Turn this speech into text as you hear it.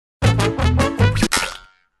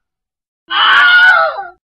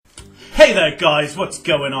Hey there guys, what's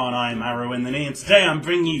going on? I'm Arrow in the Knee and today I'm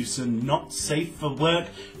bringing you some not safe for work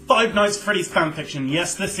Five Nights at Freddy's fanfiction.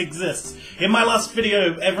 Yes, this exists. In my last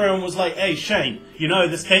video, everyone was like, hey Shane, you know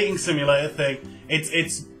this dating simulator thing,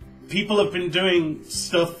 it's people have been doing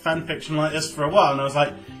stuff, fanfiction like this for a while, and I was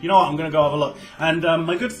like, you know what, I'm gonna go have a look. And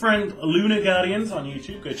my good friend Lunar Guardians on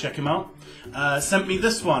YouTube, go check him out, sent me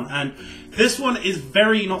this one, and this one is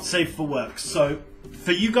very not safe for work. So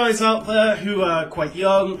for you guys out there who are quite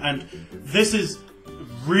young, and this is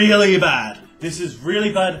really bad. This is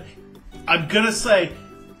really bad. I'm gonna say,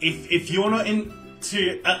 if you're not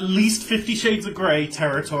into at least 50 Shades of Grey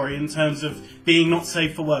territory in terms of being not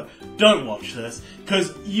safe for work, don't watch this,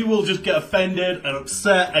 because you will just get offended and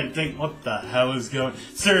upset and think, what the hell is going on?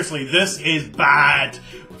 Seriously, this is bad.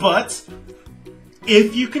 But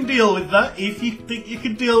if you can deal with that, if you think you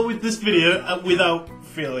can deal with this video without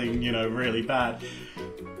feeling, you know, really bad,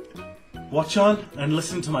 watch on and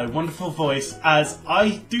listen to my wonderful voice as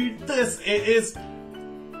I do this. It is...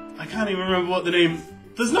 I can't even remember what the name...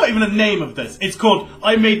 There's not even a name of this. It's called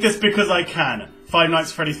I Made This Because I Can. Five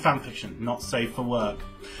Nights at Freddy's fanfiction. Not safe for work.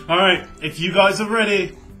 Alright, if you guys are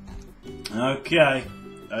ready... Okay.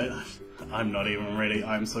 I'm not even ready.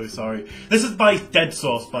 I'm so sorry. This is by Dead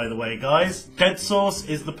Source, by the way, guys. Dead Source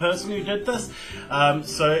is the person who did this.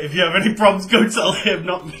 So if you have any problems, go tell him,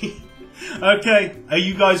 not me. Okay, are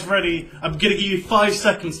you guys ready? I'm gonna give you 5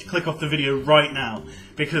 seconds to click off the video right now.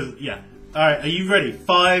 Because, yeah. Alright, are you ready?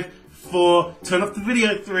 5, 4, turn off the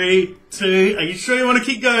video. 3, 2, are you sure you want to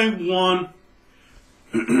keep going?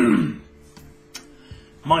 1.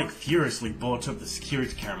 Mike furiously brought up the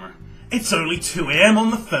security camera. It's only 2 AM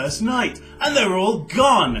on the first night, and they're all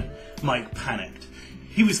gone! Mike panicked.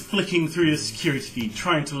 He was flicking through the security feed,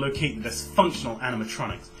 trying to locate the dysfunctional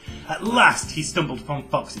animatronics. At last, he stumbled upon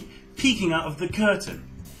Foxy, peeking out of the curtain.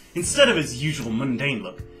 Instead of his usual mundane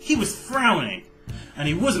look, he was frowning. And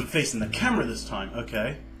he wasn't facing the camera this time.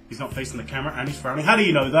 Okay, he's not facing the camera and he's frowning. How do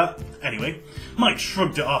you know that? Anyway, Mike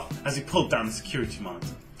shrugged it off as he pulled down the security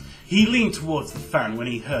monitor. He leaned towards the fan when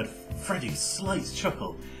he heard Freddy's slight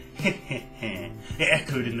chuckle. Heh heh heh. It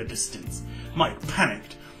echoed in the distance. Mike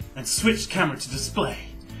panicked and switched camera to display.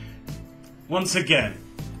 Once again,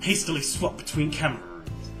 hastily swapped between camera rooms.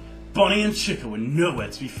 Bonnie and Chica were nowhere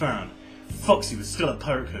to be found. Foxy was still at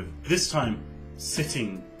Pirate Cove, this time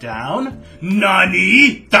sitting down?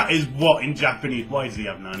 Nani? That is what in Japanese. Why does he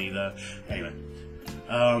have Nani there? Anyway.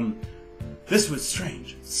 This was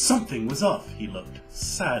strange. Something was off. He looked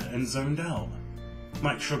sad and zoned out.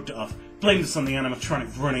 Mike shrugged it off, blamed this on the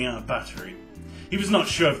animatronic running out of battery. He was not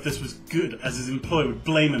sure if this was good, as his employer would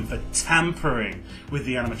blame him for tampering with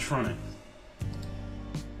the animatronic.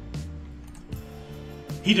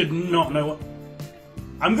 He did not know what...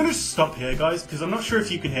 I'm going to stop here, guys, because I'm not sure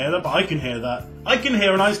if you can hear that, but I can hear that. I can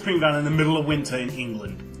hear an ice cream van in the middle of winter in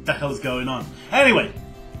England. What the hell's going on? Anyway,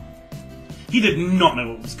 he did not know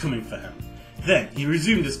what was coming for him. Then, he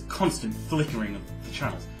resumed his constant flickering of the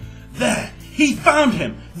channels. There! He found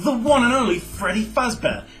him! The one and only Freddy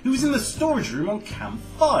Fazbear, who was in the storage room on Cam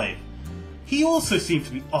 5. He also seemed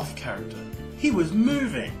to be off character. He was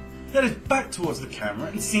moving. He had his back towards the camera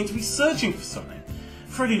and seemed to be searching for something.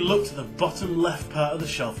 Freddy looked at the bottom left part of the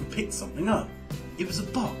shelf and picked something up. It was a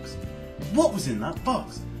box. What was in that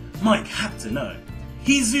box? Mike had to know.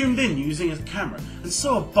 He zoomed in using his camera and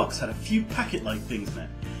saw a box had a few packet-like things in it.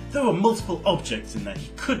 There were multiple objects in there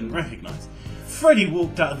he couldn't recognise. Freddy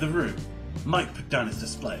walked out of the room. Mike put down his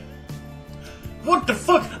display. What the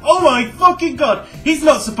fuck? Oh my fucking god! He's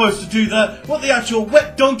not supposed to do that! What the actual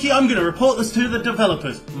wet donkey? I'm gonna report this to the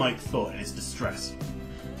developers, Mike thought in his distress.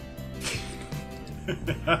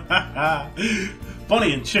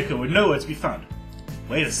 Bonnie and Chica were nowhere to be found.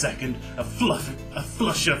 Wait a second, a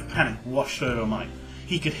flush of panic washed over Mike.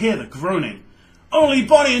 He could hear the groaning. Only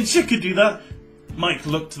Bonnie and Chica do that! Mike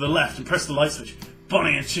looked to the left and pressed the light switch.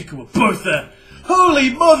 Bonnie and Chica were both there.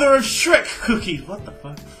 Holy mother of Shrek cookies! What the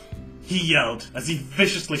fuck? He yelled as he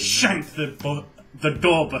viciously shanked the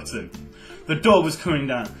door button. The door was coming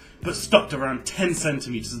down, but stopped around 10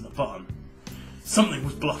 centimeters at the bottom. Something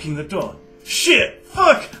was blocking the door. Shit!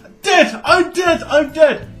 Fuck! Dead! I'm dead! I'm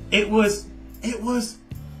dead! It was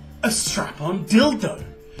a strap-on dildo.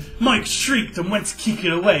 Mike shrieked and went to kick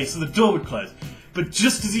it away so the door would close. But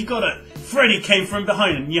just as he got it, Freddy came from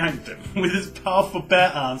behind and yanked him. With his powerful bare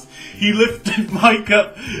arms, he lifted Mike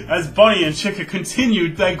up as Bonnie and Chica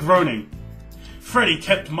continued their groaning. Freddy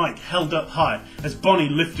kept Mike held up high as Bonnie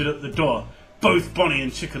lifted up the door. Both Bonnie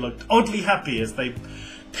and Chica looked oddly happy as they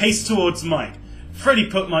paced towards Mike. Freddy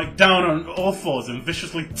put Mike down on all fours and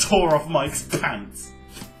viciously tore off Mike's pants.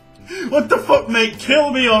 What the fuck, mate?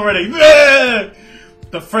 Kill me already!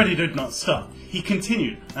 But Freddy did not stop. He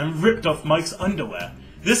continued and ripped off Mike's underwear.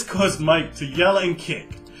 This caused Mike to yell and kick.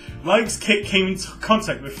 Mike's kick came into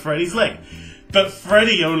contact with Freddy's leg, but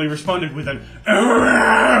Freddy only responded with an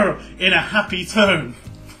 "Arrgh!" in a happy tone.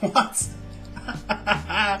 What?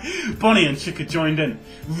 Bonnie and Chica joined in,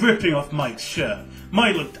 ripping off Mike's shirt.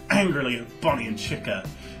 Mike looked angrily at Bonnie and Chica,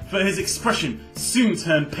 but his expression soon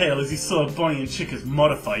turned pale as he saw Bonnie and Chica's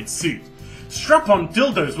modified suit. Strap-on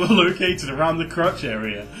dildos were located around the crotch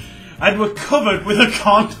area and were covered with a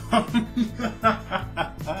condom.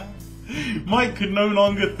 Mike could no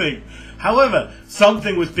longer think. However,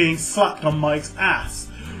 something was being slapped on Mike's ass.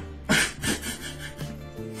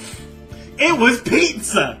 It was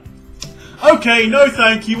pizza! Okay, no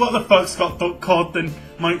thank you, what the fuck's got caught then,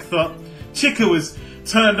 Mike thought. Chica was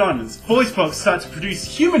turned on and his voice box started to produce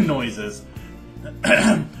human noises.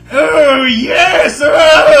 Oh yes!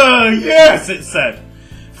 Oh yes! It said.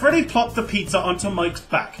 Freddy plopped the pizza onto Mike's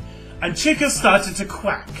back, and Chica started to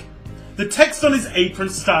quack. The text on his apron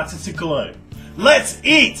started to glow. Let's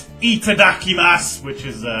eat! Itadakimasu! Which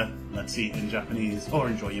is, let's eat in Japanese, or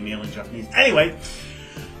enjoy your meal in Japanese. Anyway,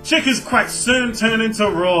 Chica's quack soon turned into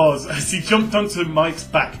roars as he jumped onto Mike's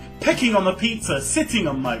back, pecking on the pizza, sitting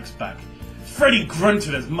on Mike's back. Freddy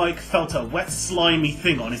grunted as Mike felt a wet, slimy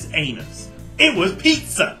thing on his anus. It was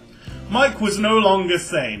pizza! Mike was no longer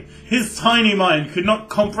sane. His tiny mind could not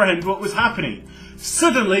comprehend what was happening.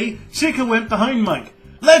 Suddenly, Chica went behind Mike.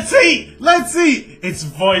 Let's eat! Let's eat! Its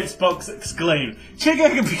voice box exclaimed. Chica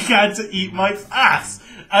began to eat Mike's ass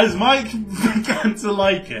as Mike began to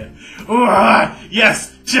like it.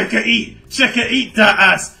 Yes! Chica eat! Chica eat that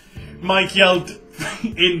ass! Mike yelled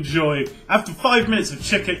in joy. After 5 minutes of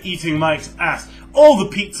Chica eating Mike's ass, all the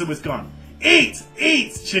pizza was gone. Eat!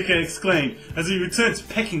 Eat! Chica exclaimed as he returned to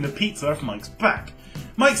pecking the pizza off Mike's back.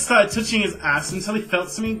 Mike started touching his ass until he felt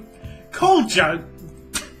something cold jab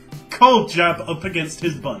up against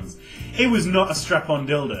his buns. It was not a strap-on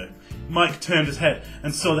dildo. Mike turned his head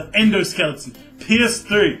and saw the endoskeleton pierce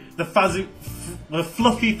through the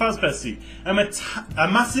fluffy Fazbear suit. A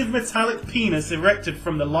massive metallic penis erected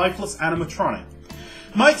from the lifeless animatronic.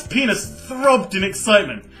 Mike's penis throbbed in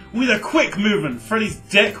excitement. With a quick movement, Freddy's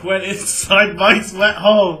dick went inside Mike's wet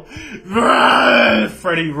hole.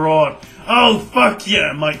 Freddy roared. Oh, fuck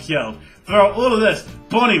yeah, Mike yelled. Throughout all of this,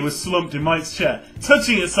 Bonnie was slumped in Mike's chair,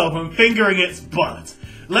 touching itself and fingering its butt.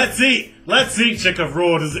 Let's eat! Let's eat! Chica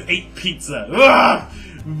roared as it ate pizza.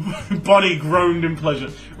 Bonnie groaned in pleasure.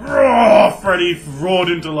 Freddy roared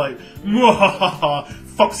in delight.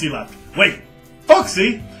 Foxy laughed. Wait,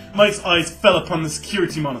 Foxy? Mike's eyes fell upon the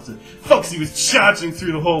security monitor. Foxy was charging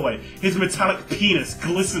through the hallway. His metallic penis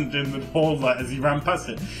glistened in the hall light as he ran past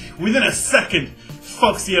it. Within a second,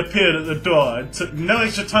 Foxy appeared at the door and took no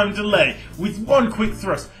extra time to delay. With one quick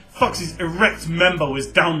thrust, Foxy's erect member was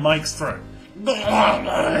down Mike's throat.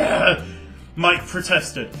 Mike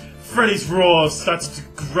protested. Freddy's roars started to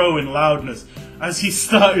grow in loudness as he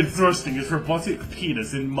started thrusting his robotic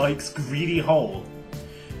penis in Mike's greedy hole.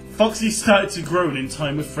 Foxy started to groan in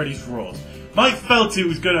time with Freddy's roars. Mike felt he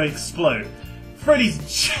was going to explode. Freddy's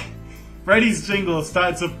jingle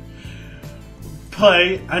started to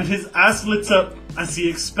play and his ass lit up as he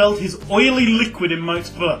expelled his oily liquid in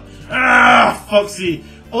Mike's butt. Foxy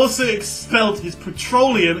also expelled his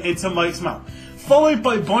petroleum into Mike's mouth, followed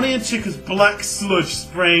by Bonnie and Chica's black sludge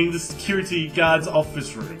spraying the security guard's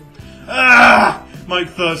office room. Mike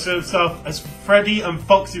thought to himself as Freddy and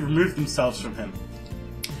Foxy removed themselves from him.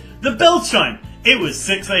 The bell chimed. It was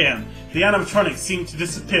 6 a.m. The animatronic seemed to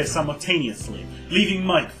disappear simultaneously, leaving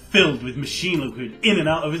Mike filled with machine liquid in and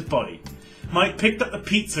out of his body. Mike picked up the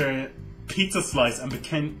pizza slice and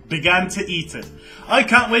began to eat it. I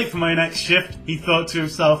can't wait for my next shift, he thought to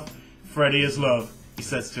himself. Freddy is love, he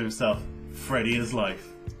says to himself. Freddy is life.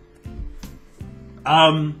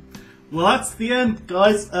 Well, that's the end,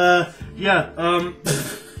 guys. What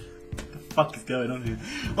the fuck is going on here?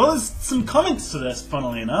 Well, there's some comments to this,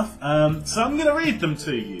 funnily enough, so I'm going to read them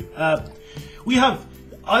to you. We have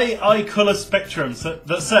I Colour Spectrum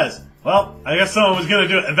that says, well, I guess someone was going to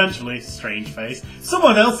do it eventually, strange face.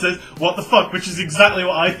 Someone else says, what the fuck, which is exactly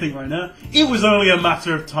what I think right now. It was only a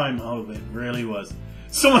matter of time. Oh, it really was.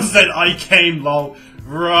 Someone said, I came, lol.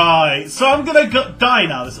 Right, so I'm going to die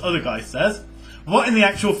now, this other guy says. What in the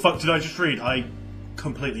actual fuck did I just read? I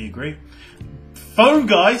completely agree. Phone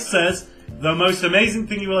guy says, the most amazing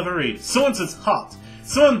thing you will ever read. Someone says hot.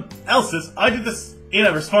 Someone else says, I did this in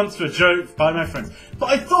a response to a joke by my friends. But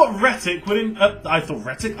I thought Reddit would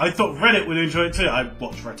enjoy it too. I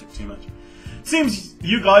watch Reddit too much. Seems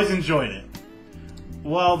you guys enjoyed it.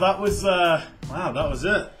 Well, that was, wow, that was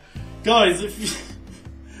it. Guys, if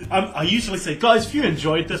you... I usually say, guys, if you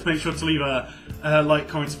enjoyed this, make sure to leave a like,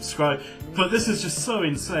 comment, subscribe. But this is just so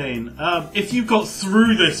insane. If you got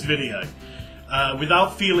through this video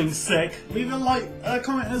without feeling sick, leave a like,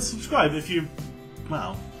 comment, and subscribe. If you,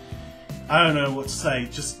 well, I don't know what to say.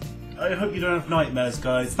 Just, I hope you don't have nightmares,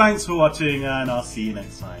 guys. Thanks for watching, and I'll see you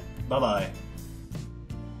next time. Bye bye.